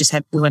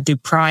that. We went through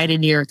Pride in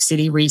New York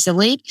City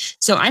recently.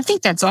 So I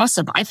think that's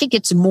awesome. I think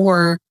it's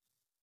more,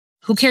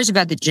 who cares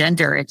about the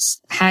gender?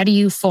 It's how do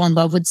you fall in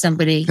love with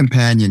somebody?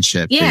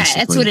 Companionship. Yeah, basically.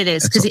 That's what it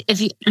is. Because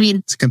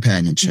it's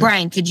companionship.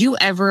 Brian, could you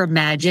ever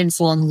imagine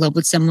falling in love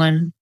with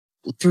someone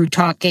through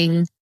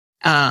talking?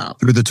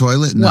 Through the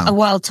toilet? No.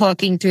 While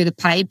talking through the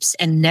pipes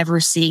and never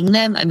seeing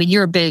them? I mean,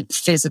 you're a big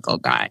physical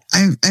guy.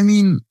 I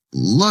mean,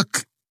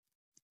 look,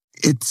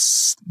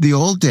 it's the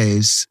old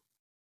days.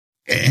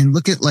 And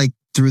look at like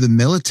through the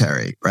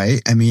military,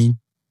 right? I mean,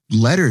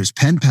 letters,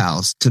 pen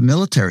pals to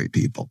military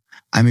people.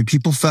 I mean,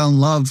 people fell in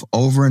love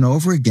over and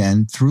over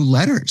again through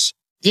letters.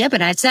 Yeah, but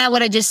that's not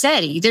what I just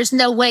said. There's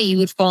no way you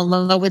would fall in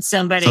love with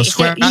somebody. So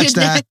scratch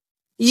that.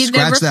 You'd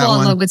never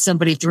fall in love with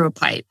somebody through a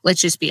pipe.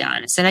 Let's just be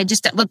honest. And I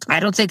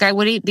don't think I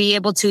would be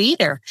able to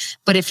either.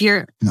 But if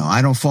you're... No,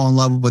 I don't fall in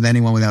love with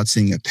anyone without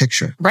seeing a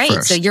picture. Right.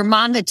 First. So your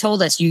mom had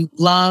told us you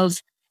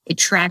love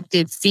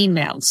attractive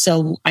females.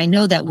 So I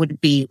know that would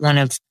be one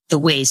of the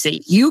ways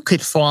that you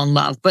could fall in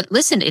love. But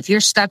listen, if you're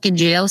stuck in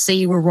jail, say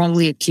you were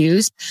wrongly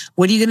accused,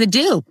 what are you going to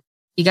do?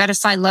 You got to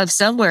find love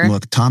somewhere.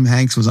 Look, Tom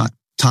Hanks was on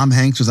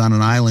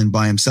an island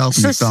by himself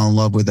and he fell in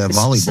love with a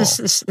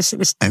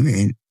volleyball. I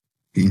mean,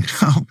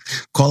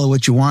 call it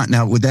what you want.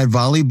 Now, would that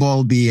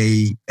volleyball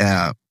be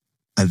a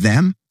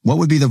them? What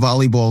would be the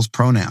volleyball's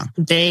pronoun?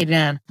 They,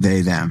 them.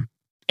 They, them.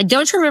 And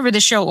don't you remember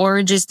the show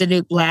Orange is the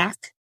New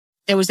Black?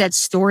 there was that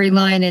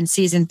storyline in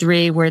season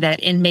 3 where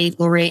that inmate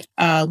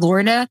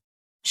Lorna,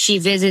 she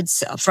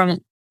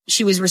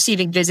was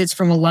receiving visits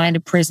from a line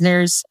of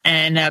prisoners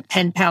and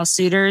pen pal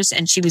suitors,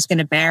 and she was going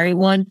to marry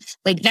one.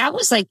 Like that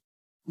was like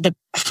the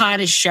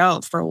hottest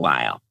show for a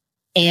while.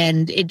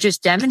 And it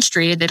just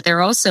demonstrated that there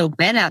are also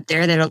men out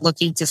there that are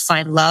looking to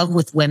find love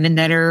with women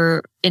that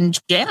are in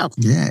jail.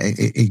 Yeah,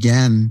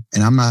 again,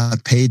 and I'm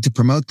not paid to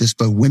promote this,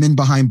 but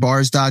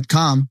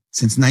womenbehindbars.com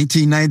since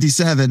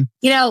 1997.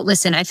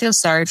 Listen, I feel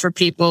sorry for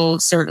people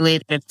certainly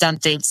that have done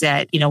things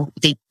that,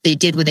 they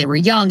did when they were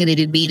young and they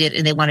didn't mean it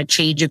and they want to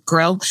change and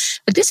grow.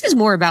 But this is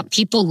more about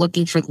people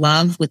looking for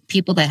love with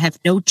people that have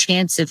no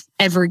chance of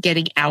ever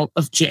getting out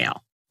of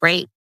jail,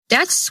 right?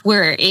 That's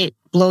where it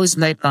blows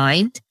my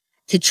mind.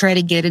 To try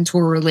to get into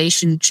a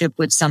relationship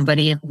with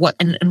somebody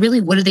and really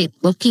what are they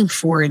looking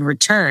for in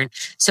return?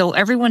 So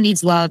everyone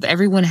needs love.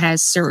 Everyone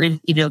has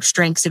certain,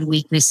 strengths and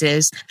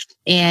weaknesses.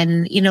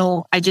 And,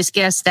 I just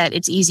guess that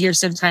it's easier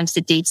sometimes to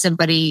date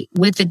somebody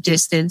with a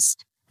distance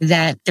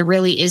that there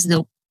really is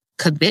no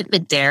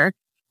commitment there.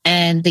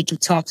 And they can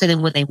talk to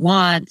them when they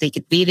want. They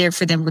could be there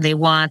for them when they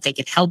want. They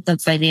could help them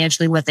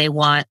financially what they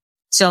want.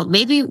 So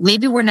maybe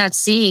we're not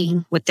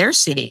seeing what they're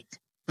seeing.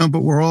 No,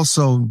 but we're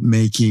also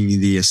making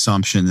the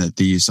assumption that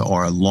these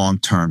are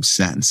long-term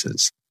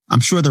sentences. I'm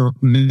sure there are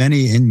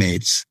many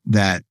inmates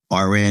that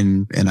are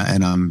in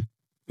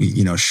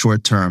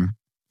short-term,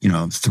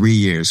 3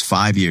 years,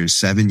 5 years,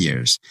 7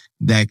 years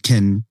that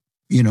can,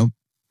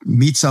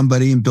 meet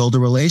somebody and build a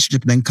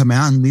relationship and then come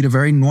out and lead a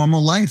very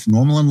normal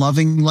and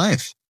loving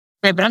life.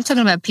 Right. But I'm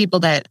talking about people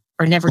that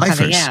are never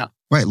coming out.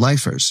 Right.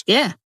 Lifers.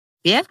 Yeah.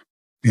 Yeah.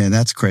 Yeah.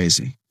 That's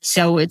crazy.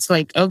 So it's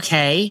like,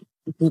 okay.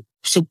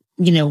 So,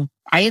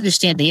 I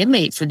understand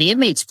from the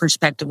inmate's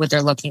perspective, what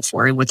they're looking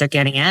for and what they're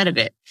getting out of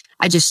it.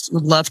 I just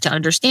would love to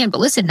understand.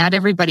 But listen, not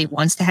everybody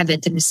wants to have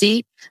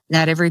intimacy.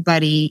 Not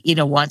everybody,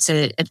 wants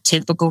a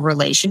typical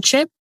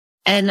relationship.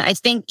 And I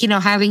think,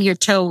 having your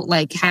toe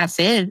like half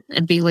in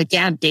and be like,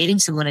 yeah, I'm dating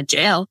someone in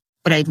jail,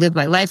 but I live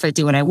my life. I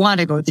do what I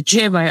want. I go to the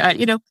gym. I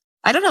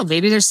don't know.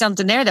 Maybe there's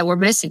something there that we're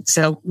missing.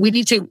 So we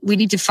need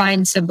to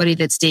find somebody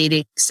that's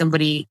dating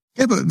somebody.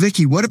 Yeah, but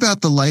Vicky, what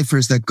about the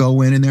lifers that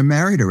go in and they're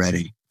married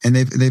already? And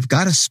they've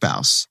got a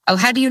spouse. Oh,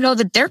 how do you know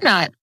that they're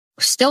not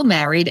still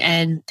married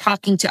and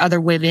talking to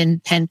other women,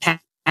 pen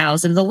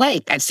pals and the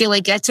like? I feel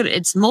like that's what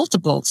it's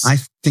multiples. I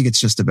think it's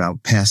just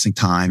about passing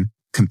time,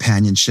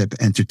 companionship,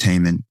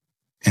 entertainment.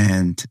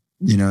 And,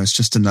 it's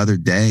just another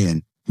day.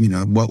 And,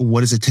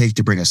 what does it take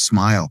to bring a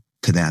smile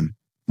to them?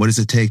 What does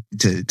it take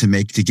to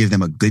give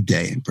them a good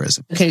day in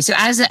prison? Okay. So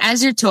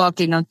as you're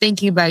talking, I'm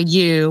thinking about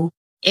you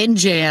in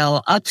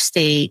jail,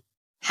 upstate.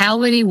 How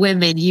many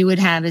women you would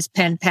have as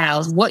pen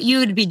pals, what you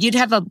would be, you'd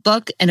have a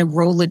book and a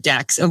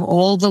Rolodex of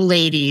all the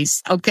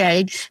ladies,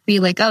 okay? Be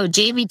like, oh,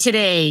 Jamie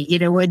today,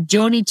 what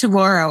Joni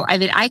tomorrow. I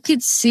mean, I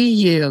could see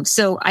you.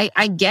 So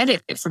I get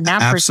it from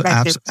that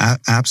perspective.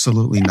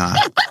 Absolutely not.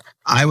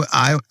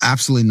 I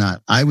absolutely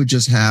not. I would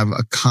just have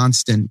a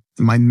constant,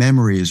 my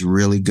memory is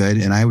really good.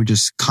 And I would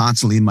just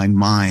constantly in my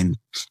mind,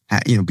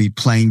 be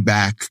playing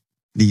back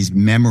these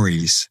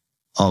memories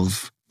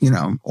of,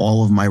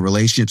 all of my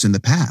relationships in the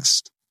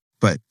past.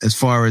 But as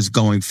far as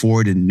going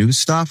forward in new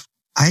stuff,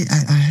 I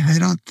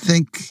don't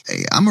think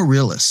I'm a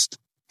realist,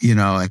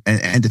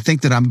 and to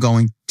think that I'm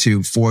going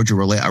to forge a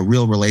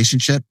real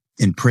relationship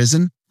in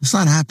prison, it's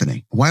not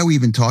happening. Why are we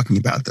even talking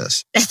about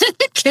this?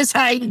 Because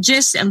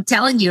I'm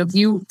telling you, if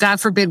you,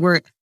 God forbid,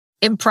 were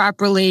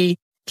improperly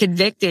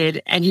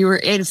convicted and you were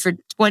in for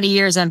 20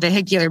 years on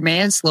vehicular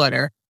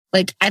manslaughter,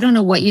 like, I don't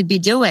know what you'd be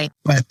doing.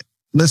 But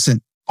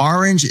listen,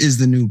 Orange is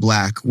the New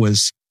Black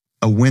was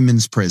a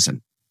women's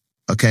prison.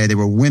 Okay. They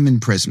were women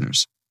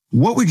prisoners.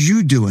 What would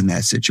you do in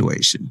that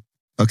situation?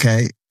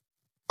 Okay.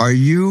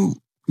 You're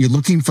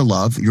looking for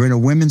love. You're in a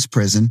women's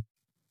prison.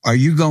 Are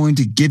you going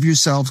to give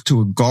yourself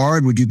to a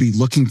guard? Would you be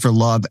looking for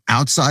love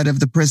outside of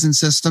the prison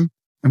system?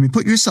 I mean,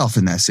 put yourself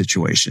in that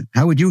situation.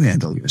 How would you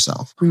handle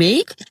yourself?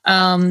 Me?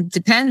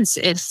 Depends.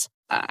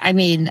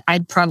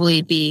 I'd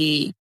probably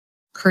be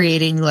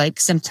creating like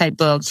some type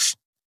of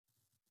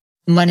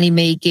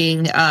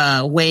money-making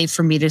way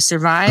for me to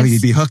survive. Oh,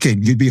 you'd be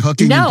hooking.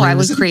 No, I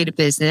would create a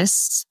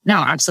business. No,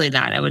 absolutely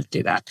not. I wouldn't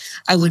do that.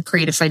 I would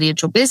create a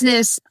financial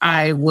business.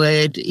 I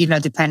would,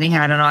 depending,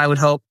 I don't know, I would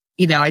hope,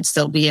 I'd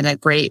still be in a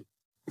great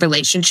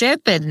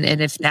relationship. And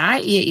if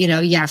not,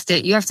 you have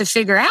to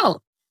figure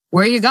out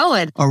where you're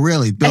going. Oh,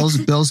 really? Bill's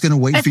going to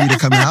wait for you to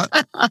come out?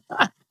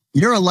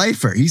 You're a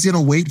lifer. He's going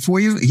to wait for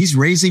you. He's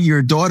raising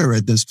your daughter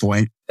at this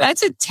point.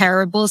 That's a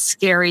terrible,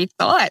 scary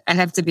thought. I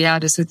have to be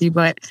honest with you,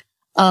 but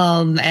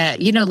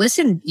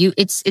listen,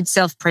 it's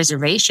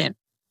self-preservation.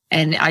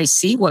 And I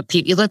see what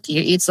people look,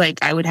 it's like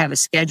I would have a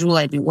schedule.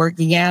 I'd be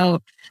working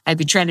out. I'd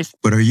be trying to.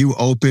 But are you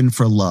open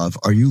for love?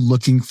 Are you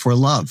looking for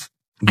love?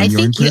 I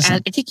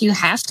think you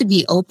have to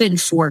be open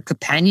for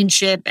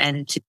companionship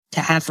and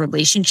to have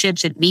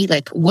relationships and be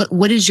like,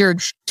 what is your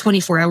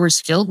 24 hours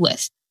filled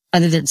with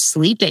other than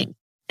sleeping?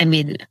 I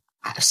mean,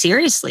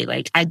 seriously,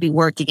 like I'd be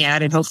working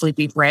out and hopefully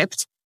be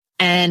ripped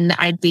and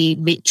I'd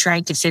be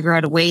trying to figure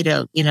out a way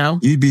to,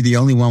 You'd be the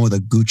only one with a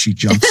Gucci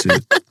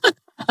jumpsuit.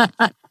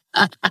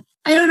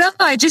 I don't know.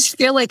 I just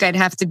feel like I'd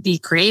have to be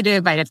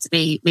creative. I'd have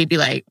to maybe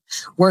like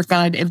work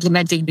on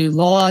implementing new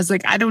laws.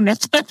 Like, I don't know.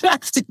 I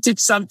have to do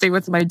something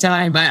with my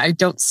time. I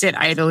don't sit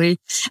idly.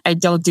 I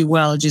don't do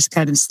well just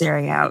kind of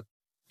staring out.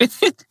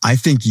 I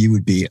think you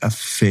would be a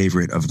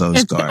favorite of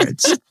those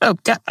guards. Oh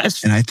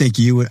gosh. And I think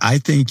you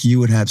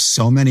would have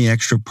so many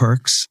extra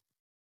perks.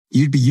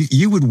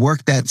 You would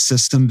work that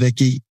system,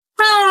 Vicky.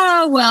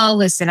 Oh, well,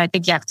 listen, I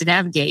think you have to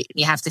navigate.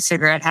 You have to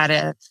figure out how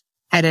to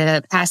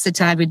pass the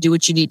time and do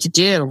what you need to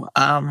do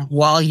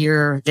while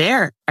you're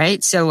there,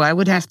 right? So I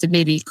would have to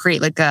maybe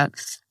create like an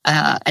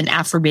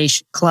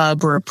affirmation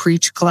club or a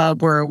preach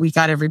club where we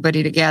got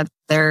everybody together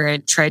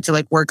and tried to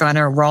like work on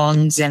our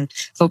wrongs and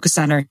focus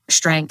on our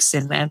strengths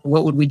and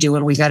what would we do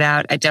when we got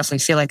out. I definitely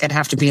feel like I'd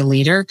have to be a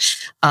leader.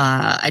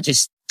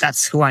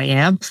 That's who I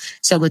am.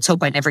 So let's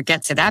hope I never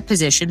get to that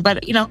position,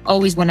 but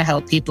always want to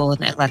help people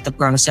and let them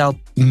grow. So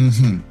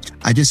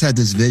I just had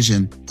this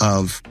vision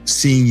of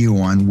seeing you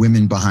on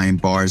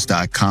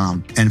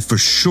womenbehindbars.com. And for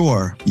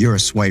sure, you're a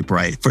swipe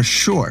right. For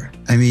sure.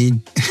 I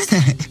mean,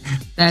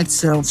 that's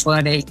so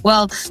funny.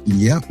 Well,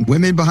 yep.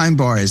 Women Behind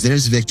Bars.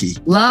 There's Vicky.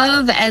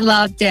 Love and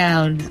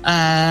lockdown.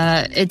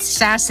 It's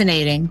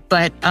fascinating,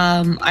 but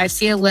I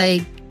feel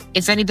like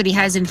if anybody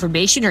has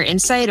information or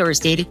insight or is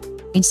dating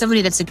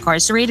somebody that's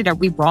incarcerated, are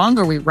we wrong?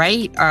 Are we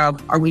right?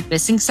 Are we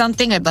missing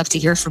something? I'd love to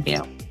hear from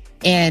you.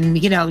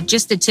 And,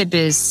 just the tip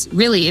is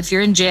really, if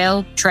you're in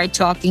jail, try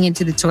talking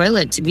into the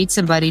toilet to meet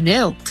somebody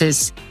new.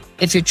 Because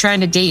if you're trying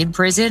to date in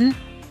prison,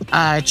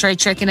 try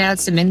checking out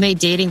some inmate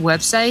dating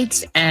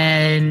websites.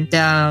 And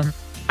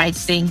I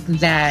think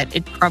that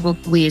it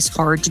probably is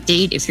hard to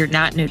date if you're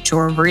not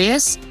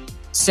notorious.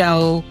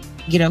 So,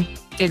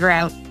 figure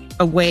out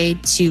a way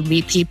to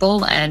meet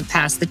people and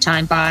pass the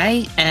time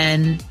by.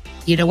 And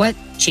you know what?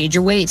 Change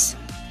your ways.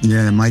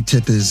 Yeah, my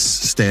tip is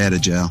stay out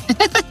of jail.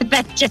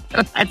 Thank you.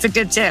 That's a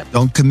good tip.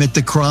 Don't commit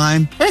the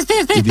crime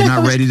if you're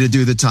not ready to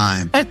do the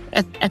time. All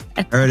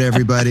right,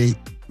 everybody.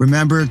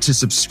 Remember to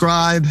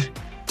subscribe,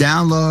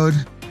 download.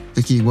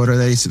 Vicky, what are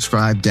they?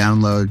 Subscribe,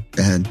 download.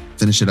 Go ahead,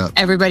 finish it up.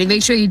 Everybody,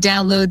 make sure you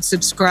download,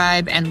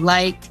 subscribe, and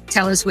like.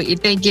 Tell us what you're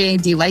thinking.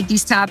 Do you like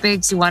these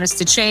topics? You want us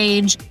to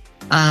change?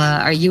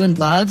 Are you in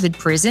love in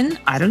prison?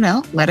 I don't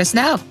know. Let us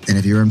know. And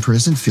if you're in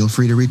prison, feel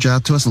free to reach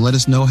out to us and let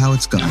us know how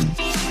it's going.